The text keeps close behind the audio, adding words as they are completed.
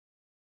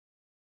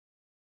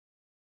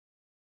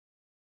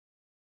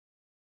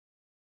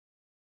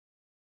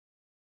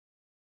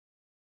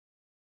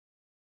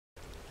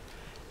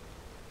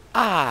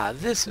Ah,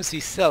 this must be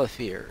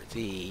Selifir,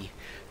 the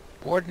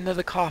Warden of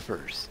the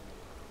Coffers.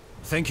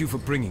 Thank you for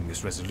bringing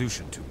this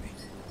resolution to me.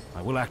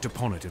 I will act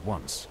upon it at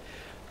once.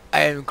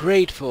 I am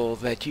grateful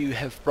that you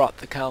have brought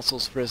the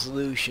Council's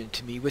resolution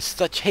to me with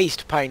such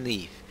haste,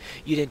 Pineleaf.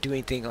 You didn't do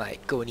anything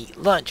like go and eat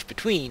lunch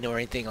between or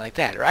anything like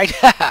that, right?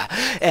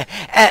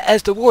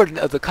 As the Warden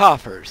of the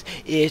Coffers,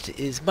 it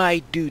is my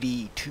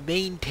duty to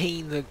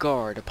maintain the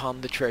guard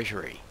upon the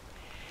treasury.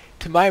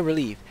 To my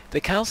relief, the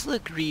Council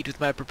agreed with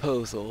my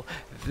proposal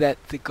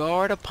that the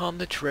guard upon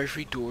the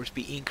treasury doors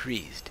be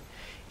increased.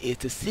 If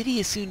the city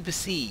is soon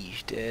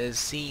besieged, as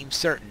seems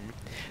certain,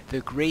 the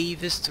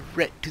gravest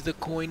threat to the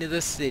coin of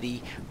the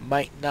city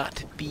might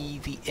not be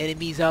the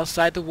enemies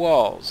outside the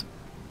walls,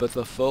 but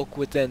the folk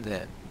within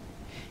them.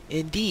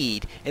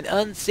 Indeed, an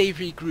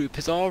unsavory group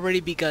has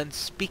already begun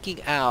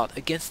speaking out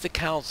against the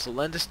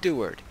council and the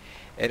steward,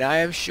 and I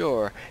am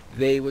sure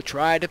they will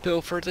try to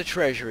pilfer the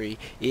treasury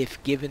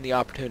if given the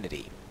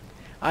opportunity.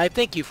 I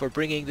thank you for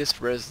bringing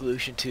this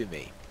resolution to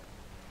me.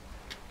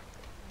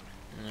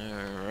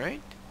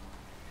 Alright.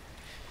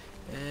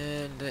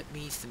 And that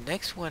means the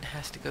next one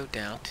has to go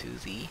down to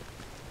the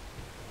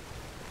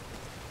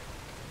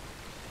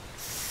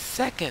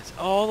second,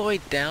 all the way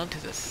down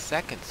to the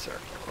second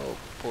circle. Oh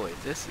boy,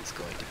 this is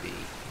going to be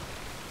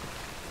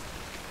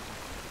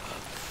a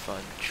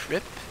fun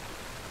trip.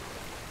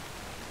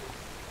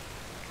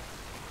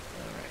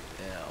 Alright,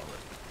 now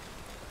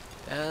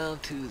down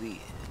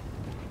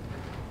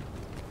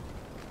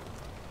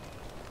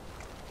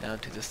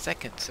to the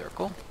second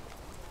circle.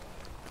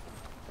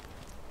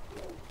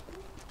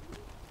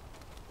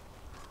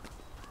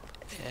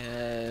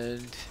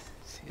 And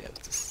see, that was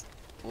this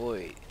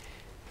boy.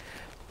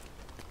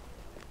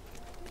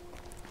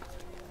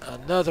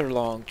 Another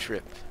long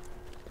trip.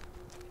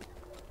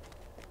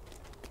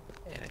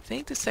 And I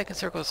think the second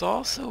circle is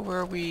also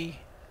where we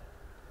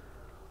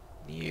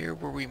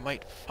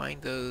might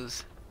find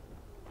those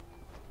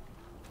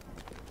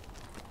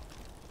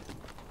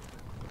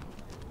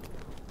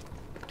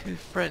two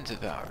friends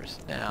of ours.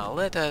 Now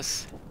let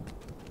us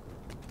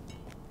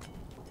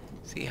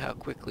see how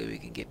quickly we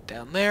can get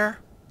down there.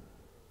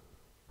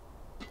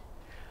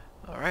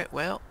 Alright,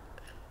 well.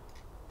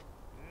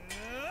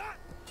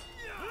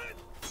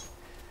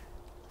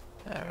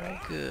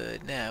 Alright,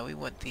 good. Now we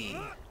want the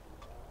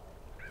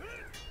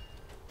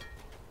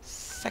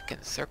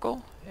second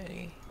circle.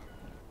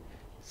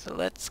 So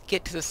let's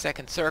get to the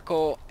second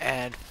circle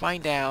and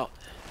find out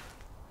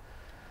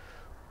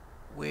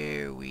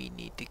where we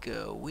need to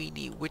go. We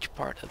need which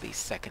part of the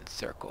second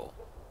circle?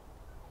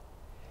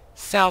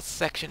 South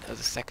section of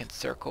the second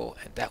circle,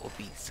 and that will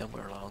be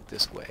somewhere along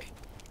this way.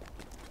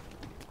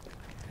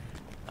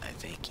 I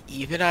think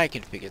even I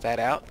can figure that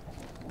out.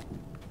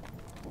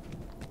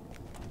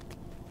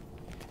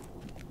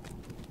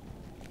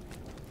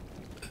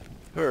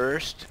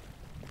 First,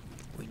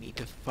 we need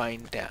to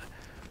find out.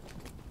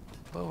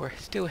 Well, we're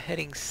still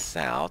heading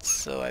south,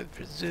 so I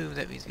presume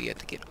that means we have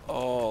to get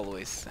all the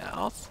way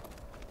south.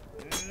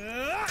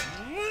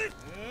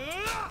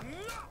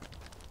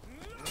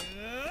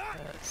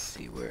 Let's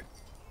see where.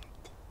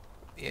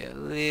 Yeah, a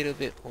little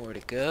bit more to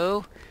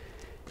go.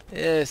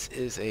 This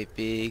is a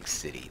big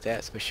city,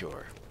 that's for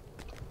sure.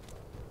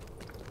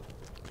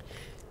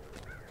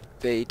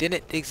 They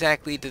didn't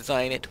exactly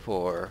design it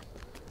for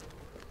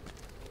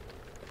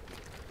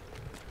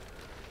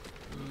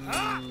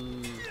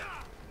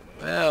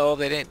well,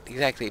 they didn't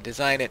exactly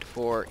design it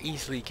for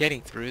easily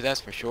getting through,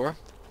 that's for sure.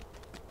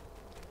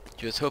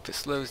 Just hope it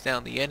slows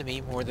down the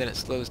enemy more than it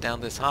slows down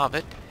this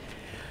hobbit.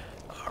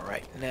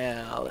 Alright,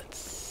 now let's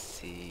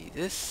see.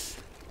 This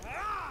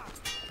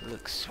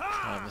looks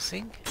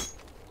promising.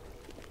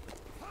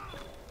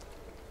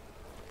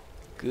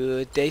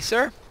 Good day,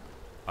 sir.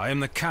 I am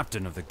the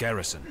captain of the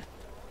garrison,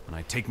 and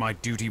I take my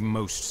duty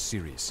most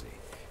seriously.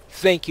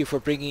 Thank you for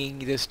bringing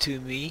this to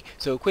me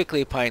so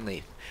quickly,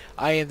 Pineleaf.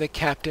 I am the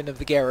captain of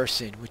the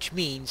garrison, which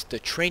means the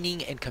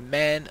training and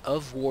command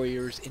of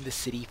warriors in the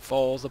city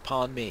falls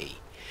upon me.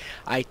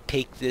 I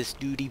take this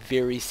duty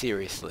very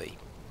seriously.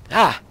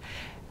 At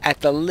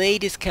the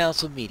latest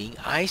council meeting,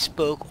 I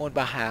spoke on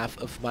behalf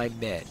of my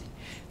men.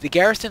 The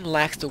garrison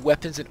lacks the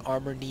weapons and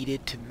armor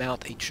needed to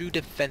mount a true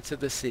defense of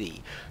the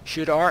city,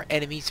 should our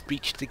enemies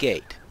breach the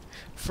gate.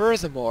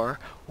 Furthermore,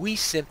 we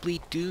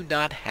simply do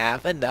not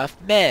have enough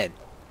men.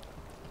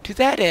 To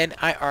that end,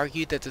 I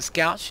argued that the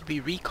scouts should be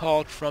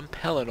recalled from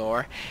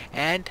Pelennor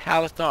and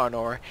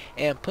Halitharnor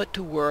and put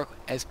to work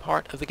as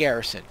part of the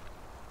garrison.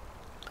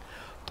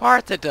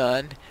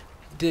 Parthodon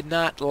did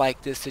not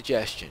like this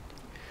suggestion.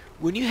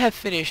 When you have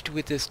finished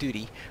with this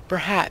duty,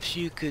 perhaps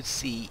you could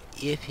see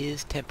if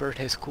his temper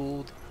has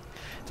cooled.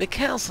 The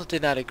council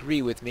did not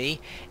agree with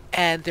me,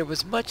 and there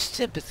was much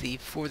sympathy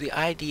for the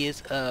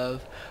ideas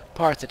of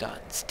Parthodon.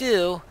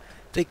 Still,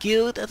 the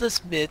Guild of the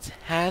Smiths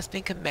has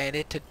been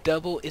commanded to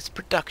double its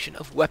production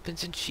of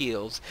weapons and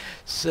shields,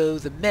 so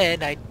the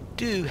men I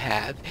do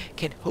have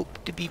can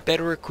hope to be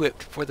better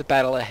equipped for the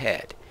battle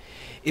ahead.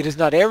 It is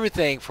not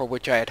everything for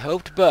which I had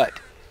hoped, but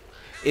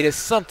it is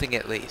something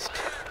at least.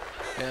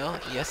 Well,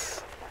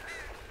 yes.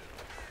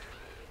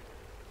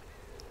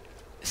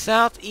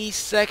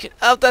 southeast section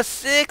of the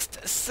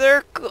 6th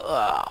circle.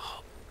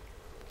 Oh,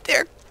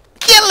 they're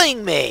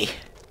killing me.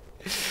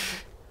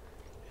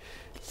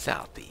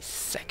 Southeast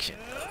section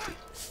of the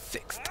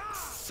 6th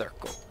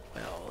circle.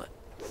 Well,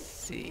 let's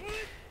see.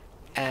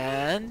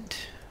 And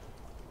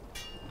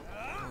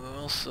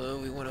also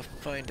we want to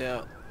find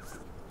out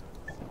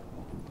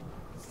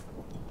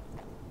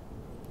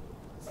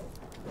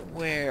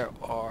where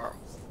are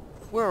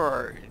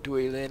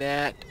Dwaylen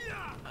at?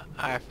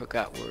 I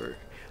forgot where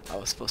I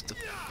was supposed to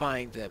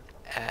find them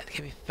at.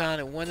 Can be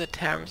found in one of the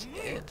taverns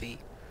in the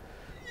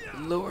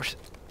lower.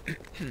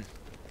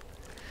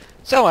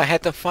 So I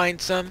had to find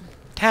some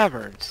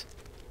taverns.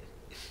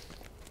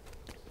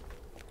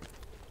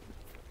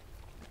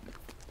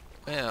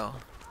 Well,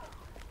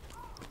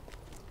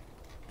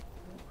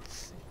 let's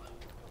see.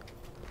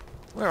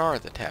 Where are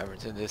the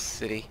taverns in this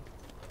city?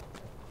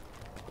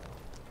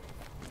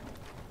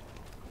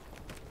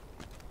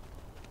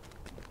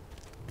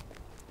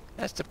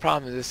 That's the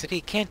problem with the city.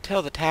 You can't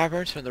tell the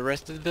taverns from the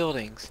rest of the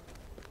buildings.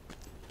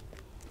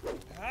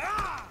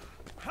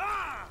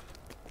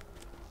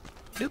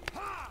 Nope.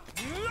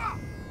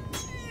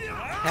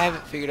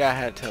 Haven't figured out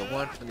how to tell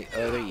one from the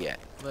other yet.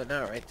 But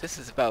alright, this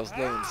is about as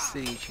low in the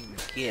city as you can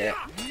get.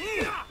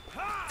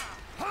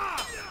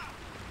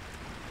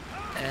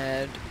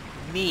 And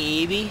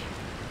maybe,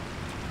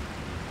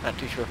 not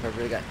too sure if I've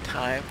really got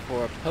time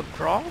for a pub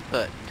crawl,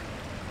 but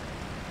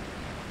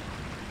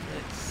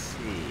let's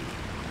see.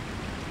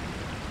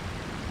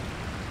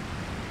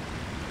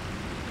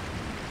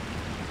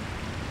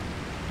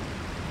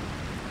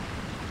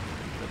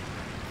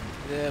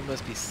 There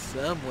must be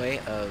some way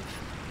of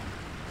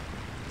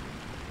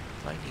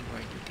finding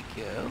where I need to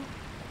go.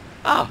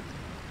 Ah!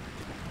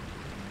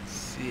 Let's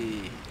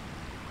see.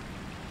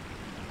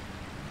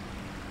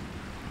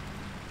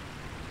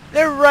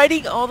 They're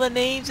writing all the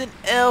names in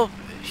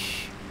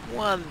Elvish.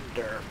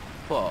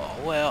 Wonderful.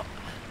 Well,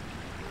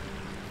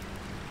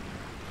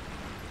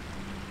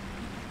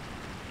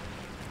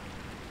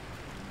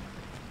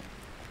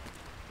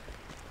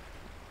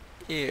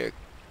 you're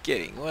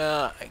kidding.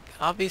 Well,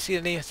 obviously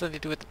the name has something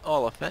to do with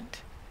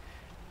Oliphant.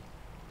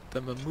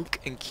 The Mamook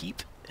and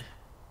Keep.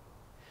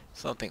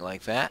 Something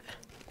like that.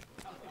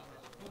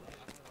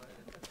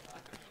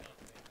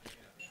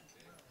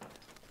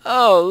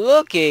 Oh,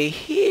 looky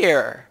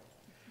here.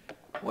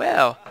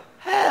 Well,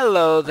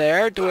 hello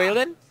there,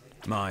 Dwaylen.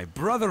 My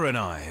brother and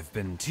I have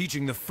been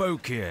teaching the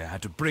folk here how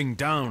to bring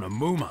down a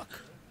Mumuk.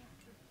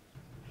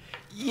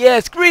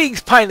 Yes,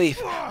 greetings, Pineleaf.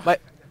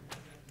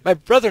 My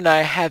brother and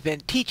I have been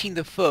teaching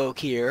the folk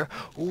here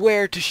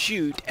where to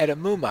shoot at a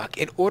Mumuk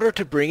in order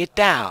to bring it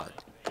down.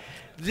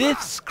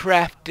 This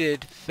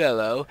crafted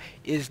fellow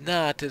is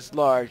not as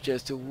large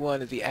as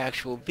one of the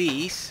actual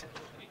beasts.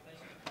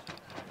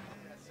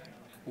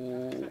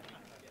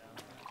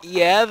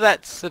 Yeah,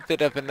 that's a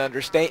bit of an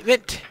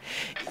understatement.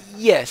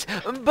 Yes,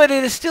 but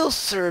it still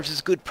serves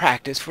as good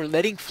practice for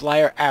letting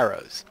fly our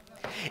arrows.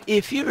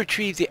 If you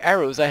retrieve the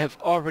arrows I have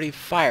already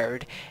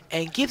fired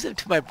and give them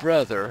to my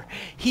brother,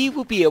 he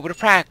will be able to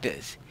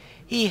practice.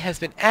 He has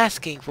been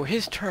asking for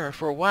his turn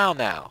for a while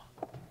now.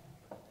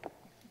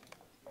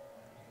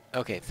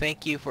 Okay,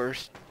 thank you for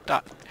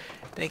not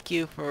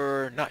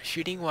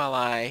shooting while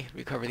I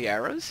recover the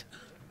arrows.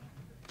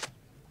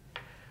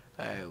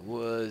 I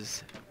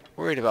was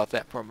worried about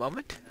that for a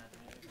moment.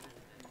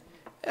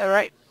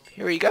 Alright,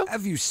 here we go.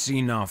 Have you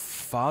seen our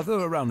father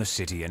around the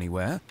city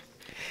anywhere?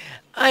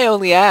 I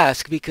only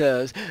ask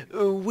because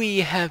we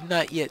have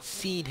not yet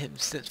seen him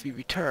since we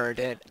returned,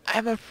 and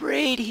I'm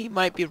afraid he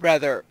might be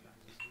rather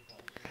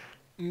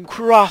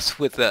cross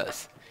with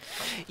us.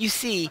 You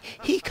see,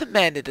 he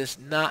commanded us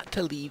not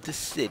to leave the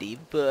city,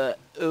 but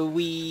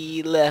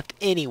we left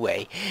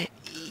anyway.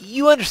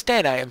 You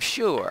understand, I am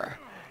sure.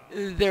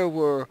 There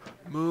were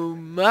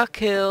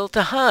Mumakil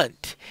to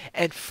hunt,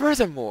 and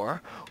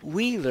furthermore,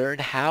 we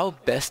learned how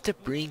best to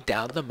bring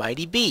down the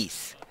mighty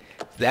beasts.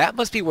 That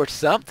must be worth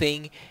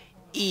something,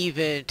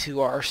 even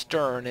to our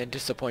stern and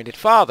disappointed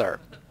father.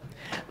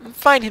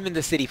 Find him in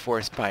the city for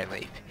us,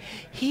 Pineleaf.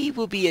 He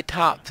will be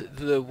atop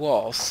the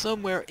wall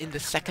somewhere in the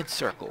 2nd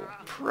circle,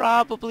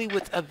 probably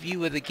with a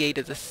view of the gate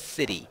of the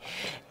city.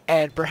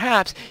 And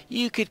perhaps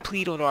you could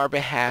plead on our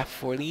behalf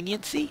for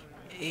leniency.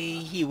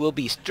 He will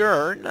be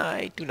stern,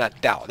 I do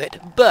not doubt it,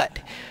 but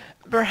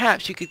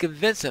perhaps you could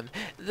convince him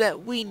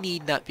that we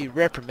need not be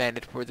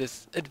reprimanded for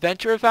this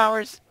adventure of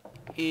ours.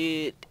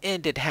 It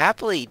ended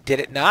happily, did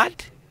it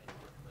not?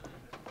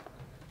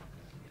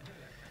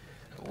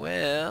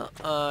 Well,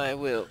 I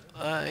will.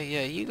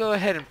 Yeah, you go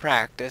ahead and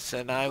practice,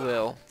 and I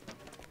will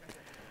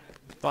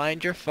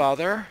find your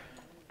father.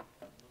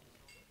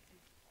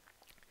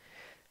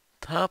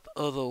 Top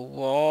of the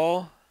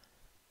wall.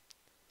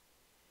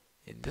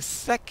 In the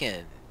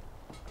 2nd.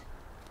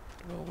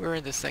 Well, we're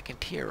in the 2nd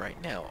tier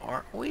right now,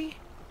 aren't we?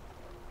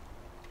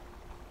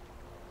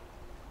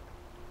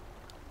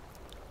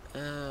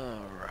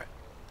 Alright.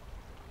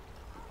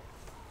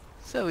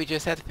 So we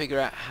just have to figure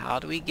out how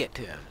do we get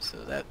to him. So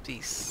that'd be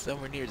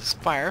somewhere near the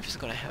spire if it's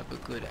going to have a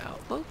good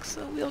outlook.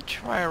 So we'll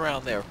try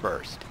around there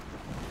first.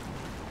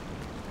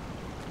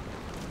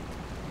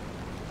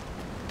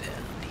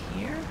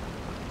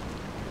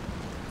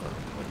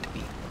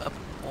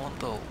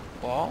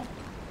 wall.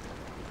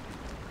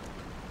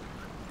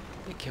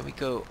 And can we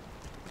go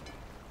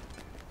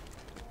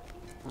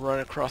run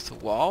across the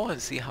wall and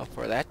see how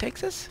far that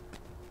takes us?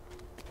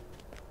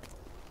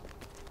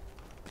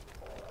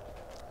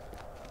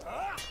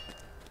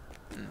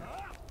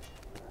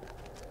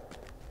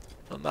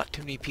 Well, not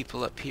too many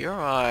people up here.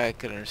 I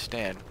can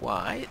understand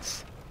why.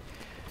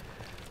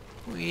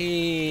 Well,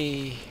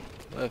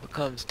 if it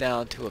comes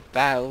down to a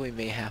battle, we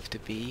may have to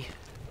be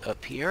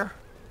up here.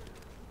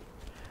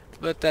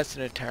 But that's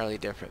an entirely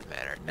different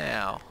matter.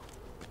 Now,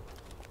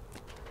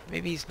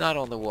 maybe he's not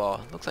on the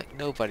wall. Looks like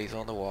nobody's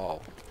on the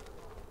wall.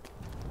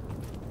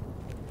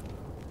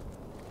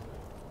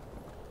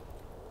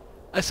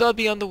 I saw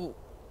beyond the...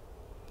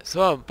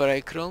 saw him, but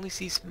I could only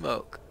see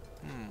smoke.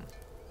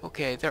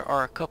 Okay, there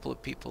are a couple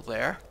of people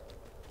there.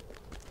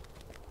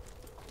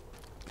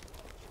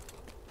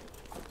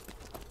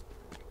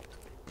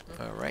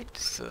 Alright,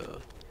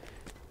 so...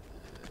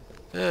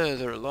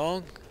 they're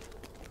along.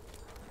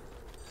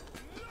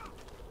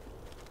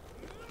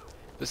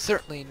 But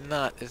certainly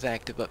not as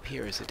active up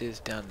here as it is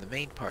down in the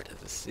main part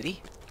of the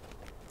city.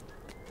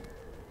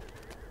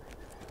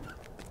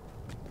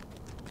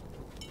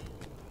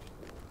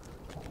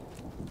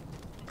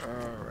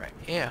 Alright,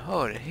 yeah,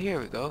 hold it, here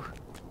we go.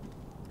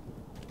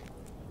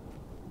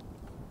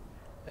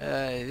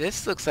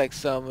 This looks like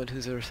someone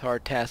who's a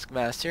hard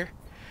taskmaster.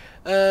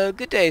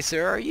 Good day,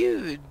 sir. Are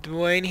you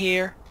Dwayne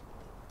here?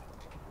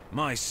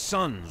 My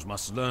sons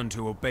must learn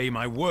to obey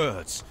my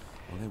words,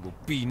 or there will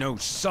be no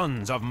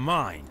sons of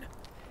mine.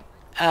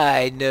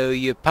 I know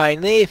you,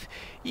 Pineleaf.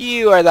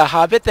 You are the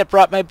hobbit that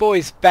brought my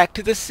boys back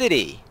to the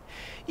city.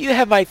 You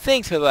have my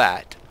thanks for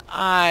that.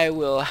 I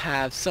will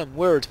have some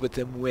words with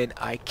them when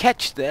I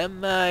catch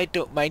them. I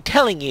don't mind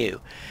telling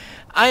you.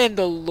 I am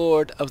the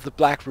Lord of the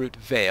Blackroot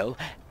Vale,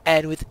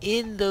 and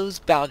within those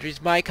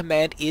boundaries my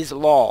command is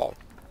law.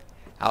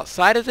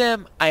 Outside of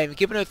them, I am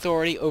given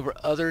authority over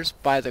others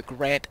by the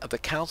grant of the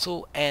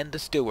council and the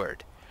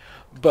steward.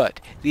 But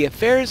the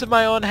affairs of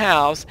my own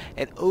house,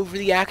 and over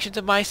the actions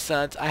of my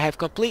sons, I have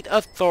complete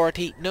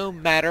authority no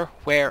matter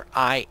where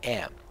I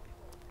am.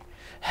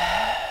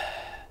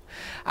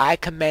 I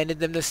commanded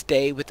them to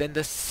stay within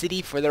the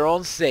city for their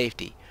own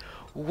safety.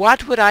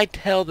 What would I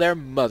tell their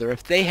mother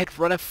if they had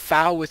run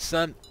afoul with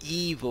some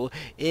evil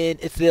in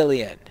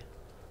Ithilien?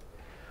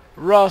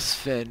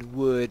 Rosfin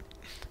would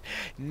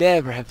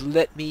never have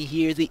let me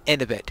hear the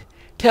end of it.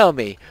 Tell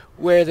me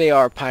where they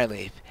are,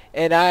 Pineleaf,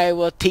 and I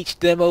will teach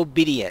them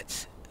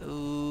obedience.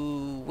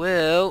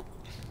 Well,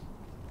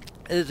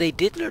 they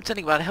did learn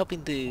something about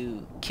helping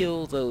to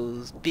kill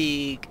those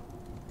big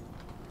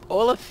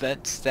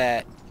elephants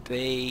that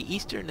the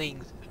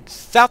Easternlings,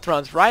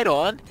 Southrons ride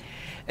on.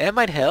 That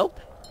might help.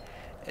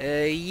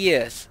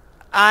 Yes,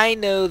 I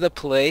know the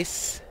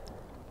place.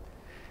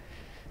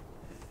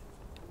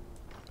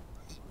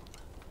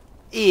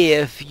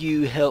 If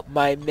you help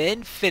my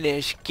men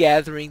finish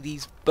gathering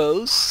these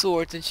bows,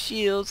 swords, and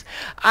shields,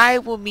 I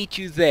will meet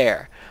you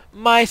there.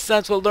 My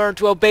sons will learn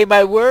to obey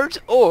my words,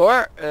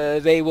 or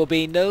they will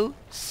be no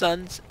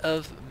sons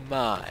of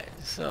mine.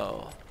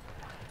 So,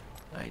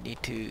 I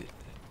need to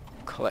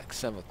collect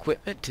some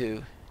equipment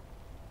to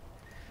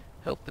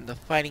help in the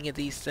fighting of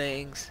these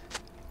things.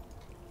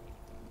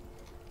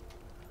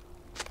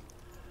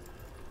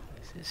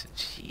 This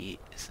is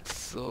some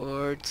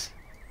swords.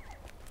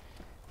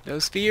 No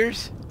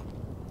spears?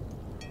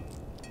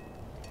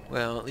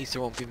 Well, at least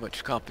there won't be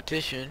much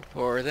competition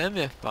for them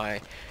if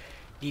I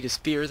need a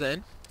spear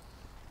then.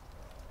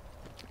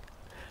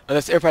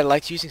 Unless everybody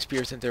likes using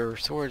spears and there are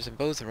swords and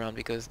bows around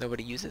because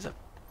nobody uses them.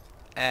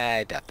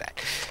 I doubt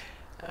that.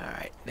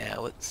 Alright,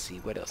 now let's see,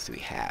 what else do we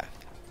have?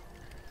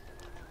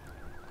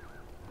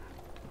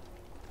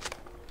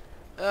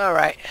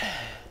 Alright.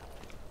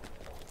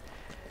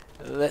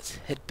 Let's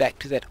head back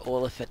to that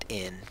Elephant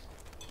Inn.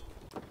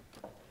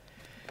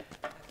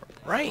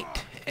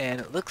 Right, and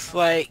it looks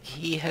like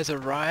he has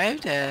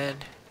arrived,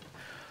 and...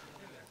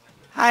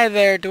 Hi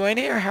there, Dwayne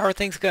here. How are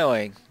things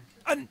going?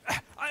 And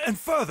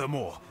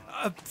furthermore,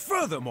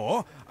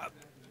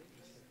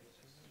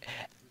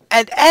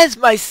 And as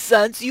my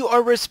sons, you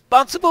are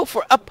responsible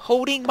for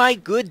upholding my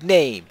good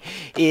name.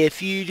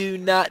 If you do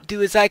not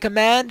do as I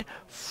command,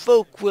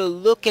 folk will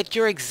look at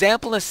your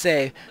example and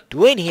say,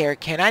 Dwayne here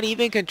cannot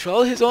even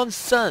control his own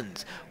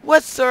sons.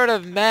 What sort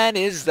of man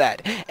is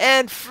that?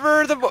 And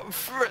furthermore,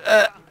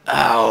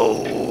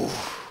 ow!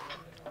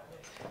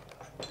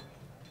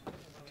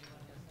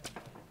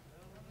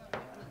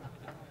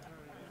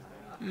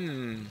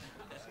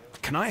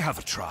 Can I have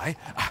a try?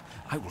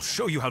 I will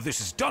show you how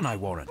this is done, I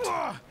warrant.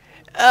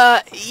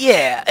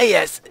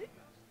 Yes.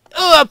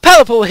 Oh, a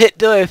palatable hit,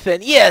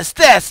 Dolphin. Yes,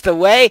 that's the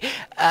way.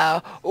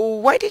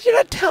 Why did you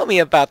not tell me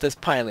about this,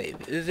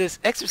 Pineleaf? This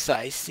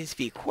exercise seems to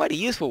be quite a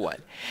useful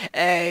one.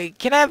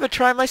 Can I have a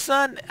try, my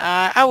son?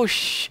 I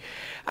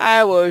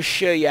will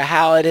show you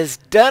how it is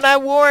done, I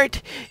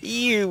warrant.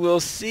 You will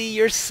see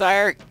your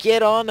sire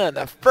get on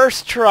the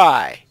first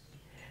try.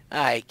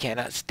 I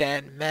cannot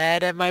stand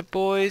mad at my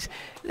boys.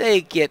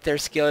 They get their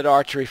skill at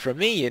archery from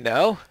me, you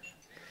know.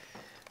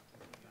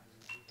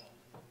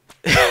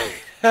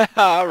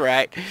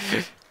 Alright.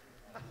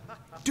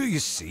 Do you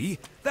see?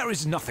 There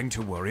is nothing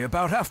to worry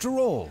about after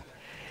all.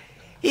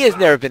 He has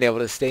never been able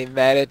to stay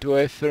mad at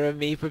Dwarfer and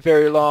me for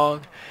very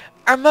long.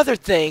 Our mother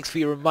thinks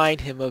we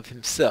remind him of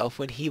himself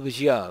when he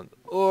was young,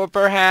 or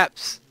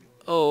perhaps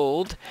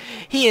old.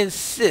 He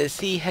insists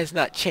he has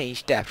not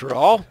changed after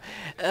all.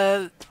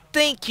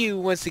 Thank you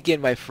once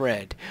again, my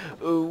friend.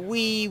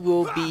 We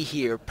will be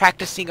here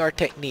practicing our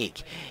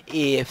technique.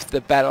 If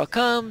the battle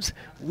comes,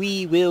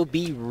 we will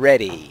be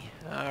ready.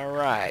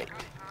 Alright.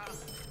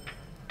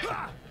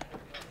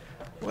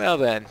 Well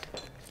then.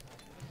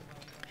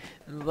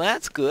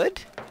 That's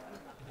good.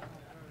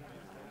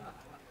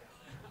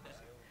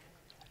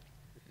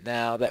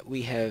 Now that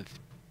we have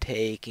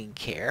taken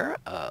care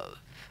of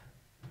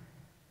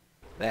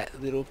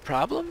that little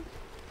problem,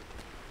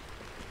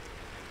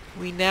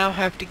 we now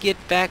have to get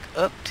back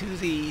up to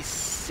the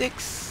 6th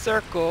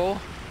circle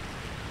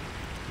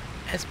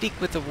and speak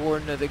with the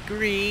Warden of the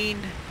Green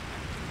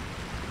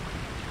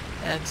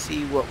and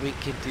see what we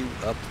can do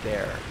up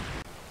there.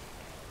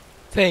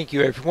 Thank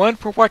you everyone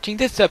for watching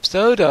this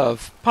episode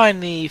of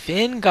Pineleaf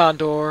in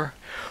Gondor,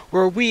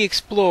 where we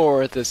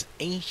explore this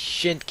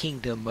ancient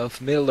kingdom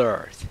of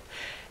Middle-earth.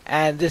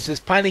 And this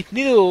is Pineleaf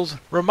Noodles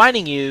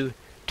reminding you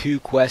to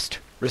quest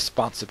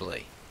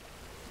responsibly.